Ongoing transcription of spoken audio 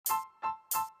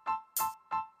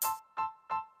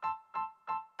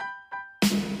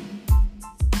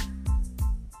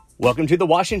Welcome to the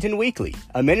Washington Weekly,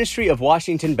 a ministry of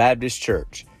Washington Baptist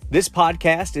Church. This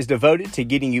podcast is devoted to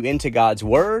getting you into God's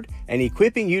Word and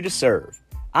equipping you to serve.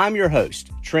 I'm your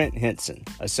host, Trent Henson,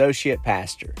 Associate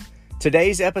Pastor.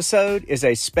 Today's episode is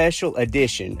a special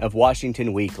edition of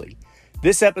Washington Weekly.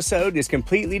 This episode is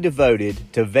completely devoted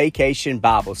to Vacation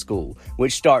Bible School,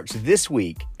 which starts this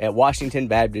week at Washington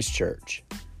Baptist Church.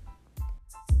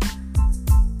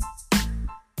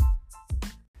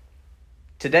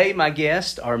 Today, my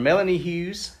guests are Melanie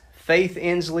Hughes, Faith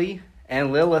Inslee,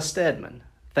 and Lilla Stedman.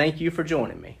 Thank you for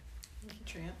joining me. Thank you,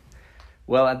 Trent.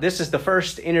 Well, this is the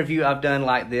first interview I've done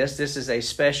like this. This is a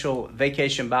special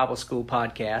Vacation Bible School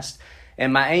podcast,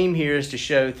 and my aim here is to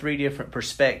show three different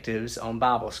perspectives on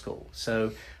Bible school.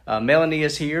 So, Melanie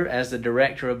is here as the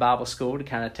director of Bible school to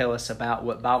kind of tell us about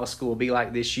what Bible school will be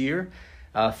like this year.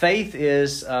 Faith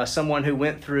is someone who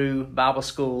went through Bible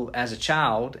school as a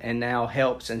child and now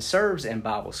helps and serves in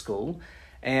Bible school.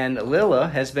 And Lilla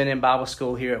has been in Bible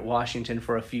school here at Washington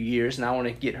for a few years, and I want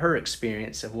to get her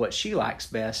experience of what she likes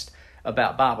best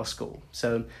about Bible school.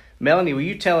 So, Melanie, will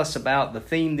you tell us about the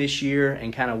theme this year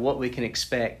and kind of what we can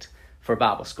expect for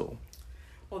Bible school?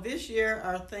 Well, this year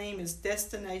our theme is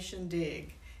Destination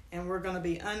Dig, and we're going to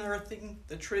be unearthing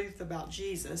the truth about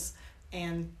Jesus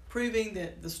and proving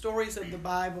that the stories of the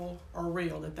Bible are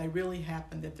real, that they really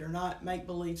happened, that they're not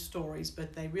make-believe stories,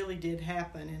 but they really did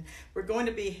happen. And we're going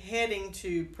to be heading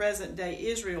to present-day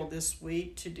Israel this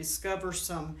week to discover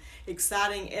some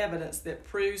exciting evidence that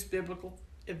proves biblical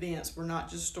events were not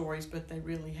just stories, but they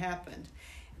really happened.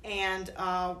 And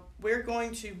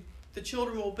the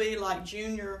children will be like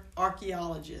junior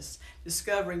archaeologists,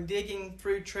 digging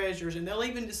through treasures, and they'll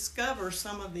even discover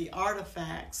some of the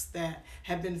artifacts that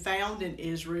have been found in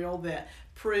Israel that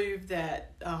prove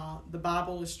that the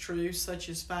Bible is true, such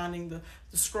as finding the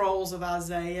scrolls of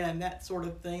Isaiah and that sort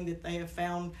of thing that they have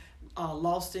found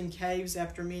lost in caves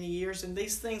after many years. And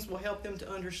these things will help them to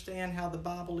understand how the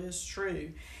Bible is true.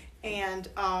 And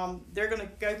they're going to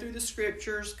go through the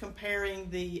scriptures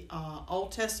comparing the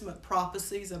Old Testament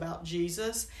prophecies about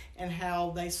Jesus and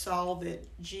how they saw that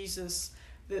Jesus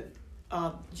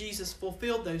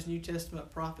fulfilled those New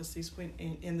Testament prophecies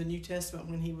in the New Testament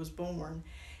when he was born.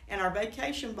 And our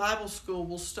Vacation Bible School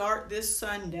will start this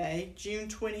Sunday, June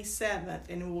 27th,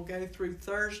 and it will go through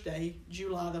Thursday,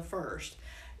 July the 1st.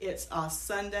 It's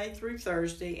Sunday through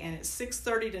Thursday, and it's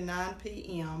 6:30 to 9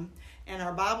 p.m., and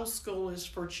our Bible school is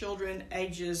for children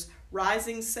ages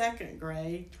rising second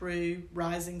grade through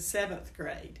rising seventh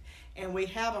grade. And we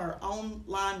have our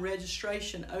online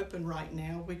registration open right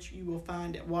now, which you will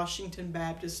find at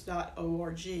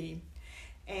washingtonbaptist.org.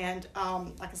 And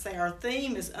like I say, our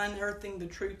theme is unearthing the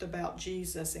truth about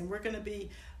Jesus. And we're going to be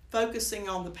focusing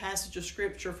on the passage of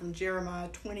Scripture from Jeremiah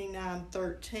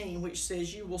 29:13, which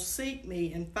says, "You will seek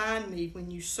me and find me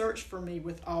when you search for me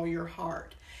with all your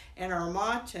heart." And our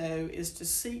motto is to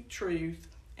seek truth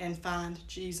and find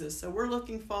Jesus. So we're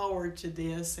looking forward to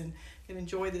this and can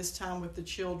enjoy this time with the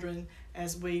children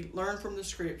as we learn from the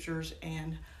Scriptures,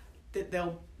 and that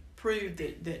they'll prove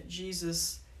that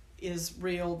Jesus is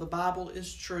real, the Bible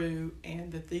is true,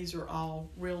 and that these are all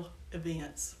real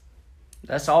events.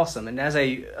 That's awesome. And as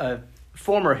a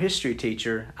former history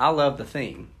teacher, I love the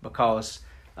theme because,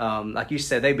 like you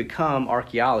said, they become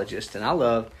archaeologists. And I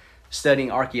love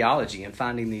studying archaeology and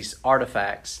finding these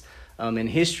artifacts in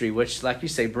history, which, like you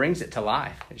say, brings it to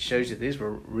life. It shows that these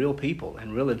were real people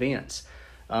and real events.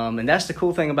 And that's the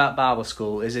cool thing about Bible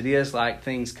school, is it is like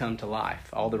things come to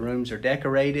life. All the rooms are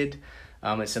decorated.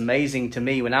 It's amazing to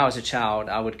me. When I was a child,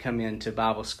 I would come into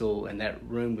Bible school and that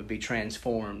room would be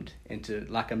transformed into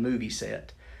like a movie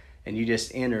set. And you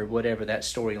just enter whatever that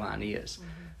storyline is.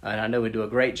 Mm-hmm. And I know we do a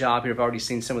great job here. I've already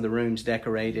seen some of the rooms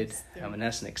decorated. And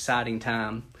that's an exciting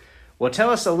time. Well, tell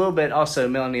us a little bit also,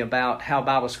 Melanie, about how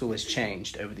Bible school has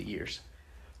changed over the years.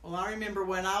 Well, I remember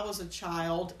when I was a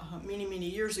child, many, many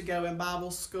years ago in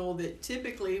Bible school, that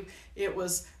typically it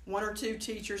was one or two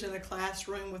teachers in a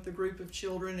classroom with a group of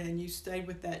children, and you stayed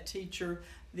with that teacher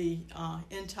the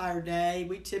entire day.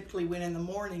 We typically went in the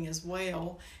morning as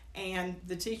well, and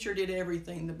the teacher did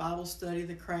everything, the Bible study,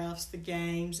 the crafts, the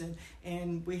games,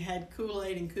 and we had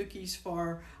Kool-Aid and cookies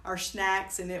for our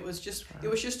snacks, and it was just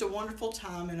a wonderful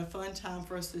time and a fun time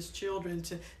for us as children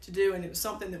to do, and it was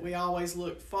something that we always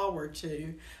looked forward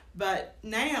to. But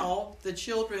now the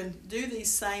children do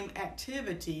these same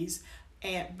activities,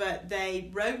 but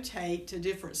they rotate to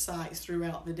different sites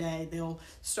throughout the day. They'll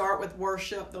start with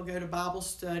worship, they'll go to Bible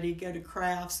study, go to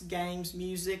crafts, games,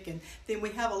 music, and then we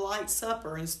have a light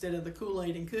supper instead of the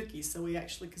Kool-Aid and cookies. So we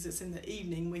actually, because it's in the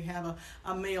evening, we have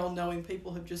a meal knowing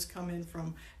people have just come in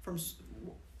from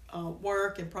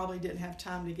work and probably didn't have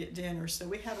time to get dinner. So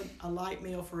we have a light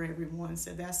meal for everyone.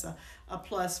 So that's a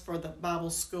plus for the Bible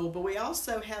school. But we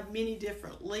also have many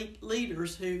different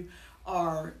leaders who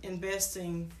are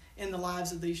investing in the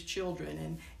lives of these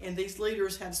children, and these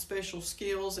leaders have special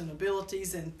skills and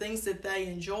abilities and things that they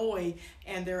enjoy,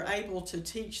 and they're able to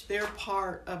teach their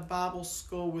part of Bible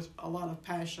school with a lot of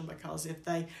passion, because if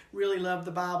they really love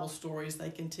the Bible stories,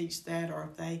 they can teach that, or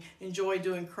if they enjoy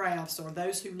doing crafts, or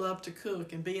those who love to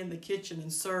cook and be in the kitchen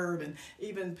and serve, and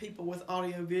even people with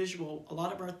audiovisual. A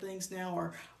lot of our things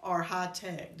now are high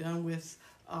tech, done with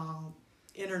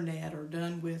internet, or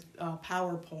done with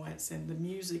PowerPoints, and the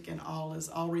music and all is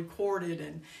all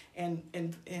recorded and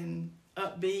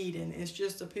upbeat, and it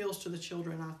just appeals to the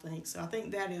children, I think. So I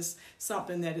think that is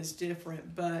something that is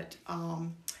different. But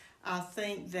I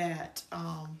think that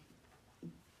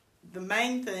the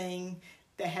main thing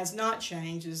that has not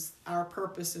changed is our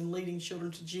purpose in leading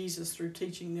children to Jesus through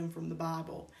teaching them from the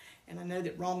Bible. And I know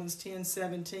that Romans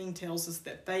 10:17 tells us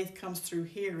that faith comes through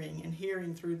hearing, and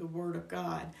hearing through the Word of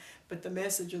God. But the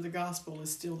message of the gospel is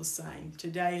still the same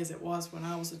today as it was when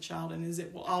I was a child, and as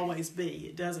it will always be.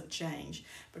 It doesn't change,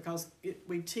 because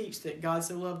we teach that God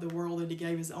so loved the world that he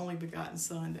gave his only begotten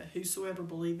Son, that whosoever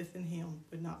believeth in him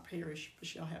would not perish, but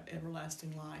shall have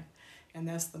everlasting life. And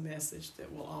that's the message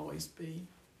that will always be.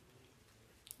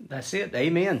 That's it.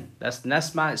 Amen.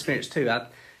 That's my experience too.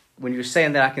 When you're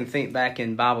saying that, I can think back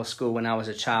in Bible school when I was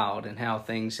a child and how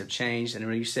things have changed. And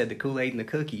when you said the Kool-Aid and the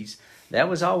cookies, that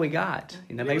was all we got.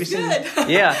 Maybe good.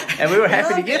 Yeah, and we were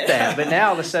happy to get that. But now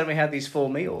all of a sudden we have these full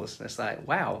meals. It's like,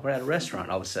 wow, we're at a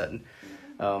restaurant all of a sudden.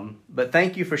 But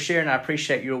thank you for sharing. I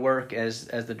appreciate your work as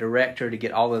the director to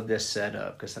get all of this set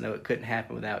up, because I know it couldn't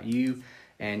happen without you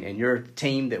and your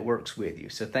team that works with you.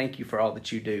 So thank you for all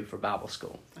that you do for Bible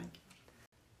school. Thank you.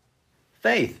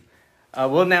 Faith.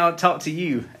 We'll now talk to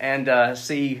you and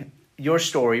see your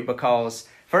story, because,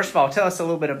 first of all, tell us a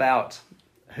little bit about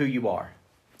who you are.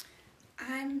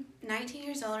 I'm 19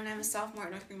 years old, and I'm a sophomore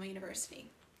at North Greenville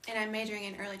University, and I'm majoring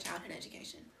in early childhood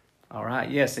education. All right,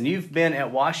 yes, and you've been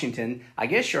at Washington, I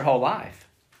guess, your whole life,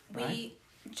 right?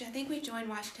 I think we joined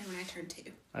Washington when I turned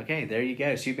 2. Okay, there you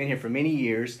go. So you've been here for many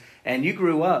years, and you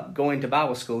grew up going to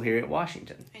Bible school here at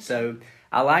Washington. So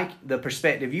I like the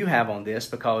perspective you have on this,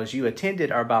 because you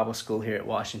attended our Bible school here at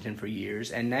Washington for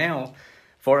years, and now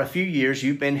for a few years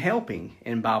you've been helping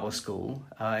in Bible school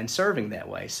and serving that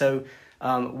way. So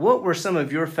what were some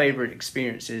of your favorite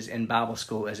experiences in Bible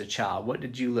school as a child? What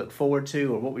did you look forward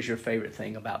to, or what was your favorite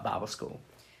thing about Bible school?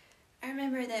 I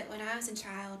remember that when I was a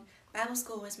child, Bible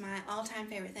school was my all-time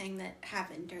favorite thing that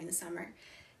happened during the summer.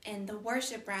 And the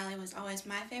worship rally was always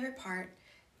my favorite part,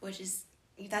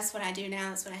 that's what I do now,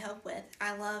 that's what I help with.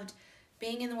 I loved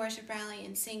being in the worship rally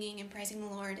and singing and praising the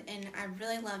Lord, and I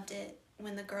really loved it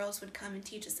when the girls would come and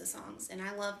teach us the songs. And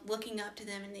I loved looking up to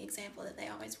them and the example that they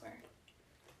always were.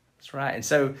 That's right. And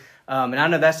so, and I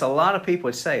know that's a lot of people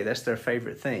would say that's their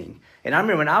favorite thing. And I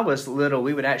remember when I was little,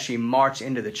 we would actually march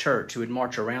into the church. We would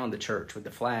march around the church with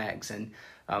the flags, and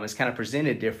it's kind of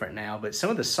presented different now. But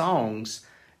some of the songs,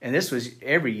 and this was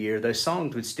every year, those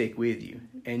songs would stick with you.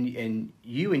 And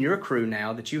you and your crew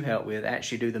now that you help with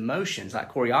actually do the motions,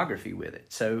 like choreography with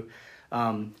it. So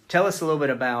tell us a little bit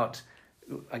about,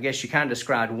 I guess you kind of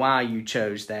described why you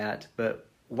chose that, but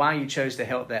why you chose to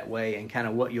help that way, and kind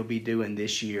of what you'll be doing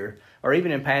this year, or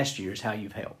even in past years, how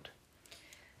you've helped.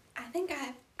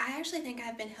 I actually think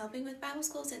I've been helping with Bible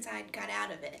school since I got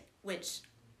out of it, which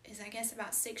is, I guess,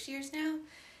 about 6 years now.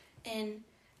 And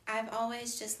I've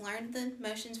always just learned the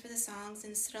motions for the songs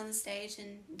and stood on the stage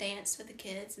and danced with the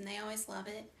kids, and they always love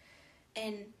it.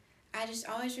 And I just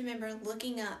always remember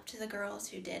looking up to the girls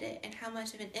who did it and how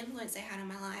much of an influence they had on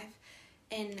my life.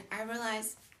 And I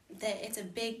realized that it's a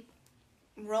big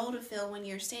role to fill when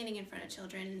you're standing in front of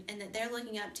children, and that they're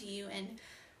looking up to you and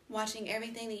watching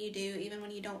everything that you do, even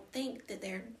when you don't think that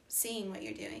they're seeing what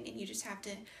you're doing. And you just have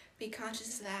to be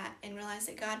conscious of that and realize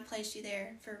that God placed you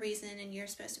there for a reason, and you're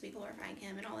supposed to be glorifying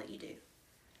him in all that you do.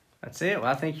 That's it.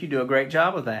 Well, I think you do a great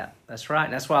job of that. That's right.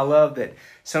 And that's why I love that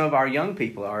some of our young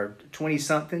people, our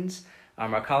 20-somethings,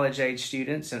 our college-age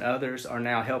students, and others are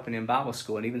now helping in Bible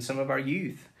school, and even some of our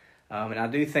youth. And I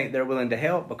do think they're willing to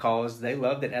help because they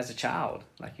loved it as a child.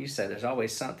 Like you said, there's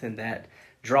always something that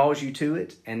draws you to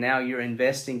it, and now you're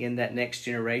investing in that next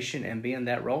generation and being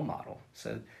that role model.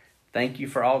 So thank you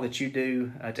for all that you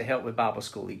do to help with Bible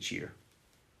school each year.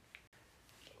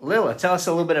 Lila, tell us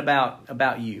a little bit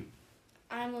about you.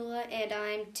 I'm Lila, and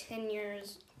I'm 10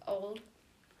 years old.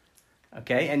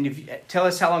 Okay, and tell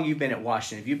us how long you've been at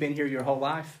Washington. Have you been here your whole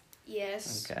life?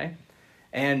 Yes. Okay.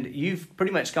 And you've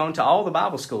pretty much gone to all the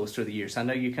Bible schools through the years. I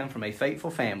know you come from a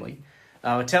faithful family.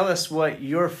 Tell us what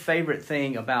your favorite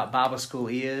thing about Bible school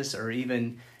is, or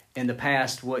even in the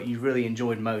past, what you really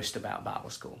enjoyed most about Bible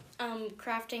school.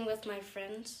 Crafting with my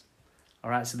friends. All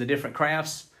right, so the different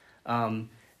crafts.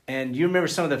 And you remember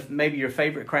some of maybe your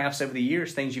favorite crafts over the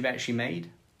years, things you've actually made?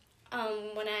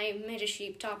 When I made a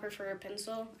sheep talker for a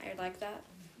pencil, I like that.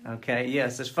 Okay,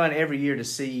 yes, it's fun every year to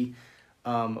see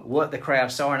what the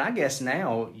crafts are. And I guess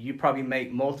now you probably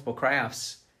make multiple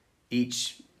crafts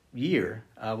each year.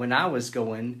 When I was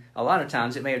going, a lot of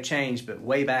times it may have changed, but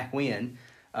way back when,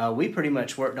 we pretty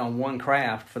much worked on one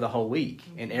craft for the whole week.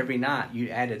 And every night you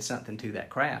added something to that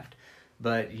craft.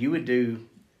 But you would do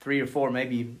 3 or 4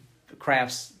 maybe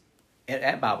crafts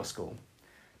at Bible school.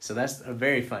 So that's a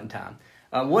very fun time.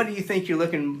 What do you think you're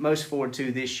looking most forward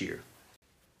to this year?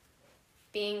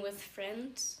 Being with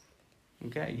friends.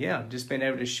 Okay, yeah, just being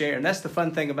able to share. And that's the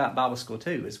fun thing about Bible school,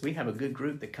 too, is we have a good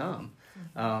group that come.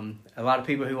 A lot of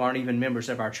people who aren't even members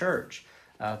of our church,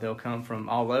 they'll come from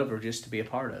all over just to be a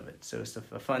part of it. So it's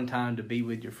a fun time to be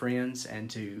with your friends and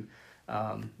to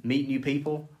meet new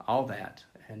people, all that,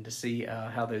 and to see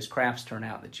how those crafts turn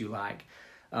out that you like.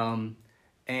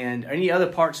 And any other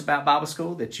parts about Bible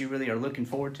school that you really are looking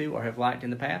forward to or have liked in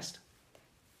the past?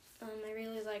 I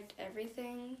really liked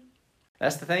everything.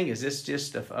 That's the thing, is it's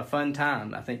just a fun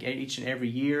time. I think each and every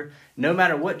year, no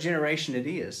matter what generation it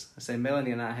is. I say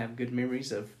Melanie and I have good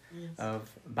memories of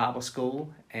Bible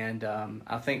school, and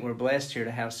I think we're blessed here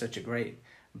to have such a great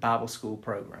Bible school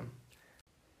program.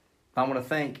 I want to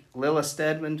thank Lila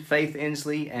Stedman, Faith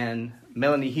Inslee, and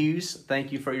Melanie Hughes.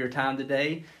 Thank you for your time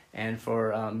today and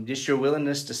for just your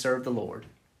willingness to serve the Lord.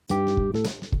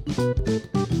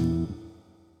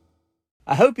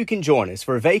 I hope you can join us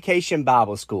for Vacation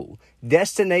Bible School,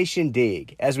 Destination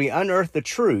Dig, as we unearth the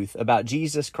truth about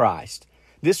Jesus Christ.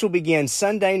 This will begin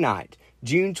Sunday night,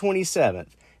 June 27th,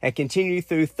 and continue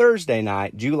through Thursday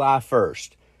night, July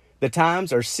 1st. The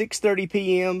times are 6:30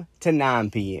 p.m. to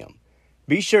 9 p.m.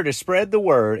 Be sure to spread the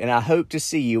word, and I hope to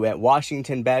see you at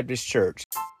Washington Baptist Church.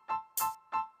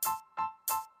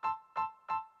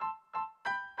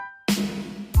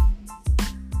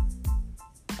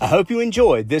 I hope you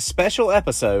enjoyed this special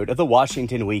episode of the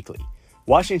Washington Weekly.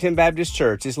 Washington Baptist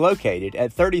Church is located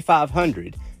at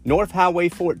 3500 North Highway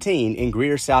 14 in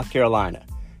Greer, South Carolina.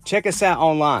 Check us out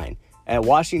online at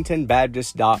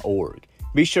washingtonbaptist.org.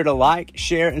 Be sure to like,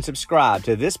 share, and subscribe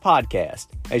to this podcast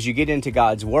as you get into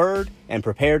God's Word and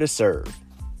prepare to serve.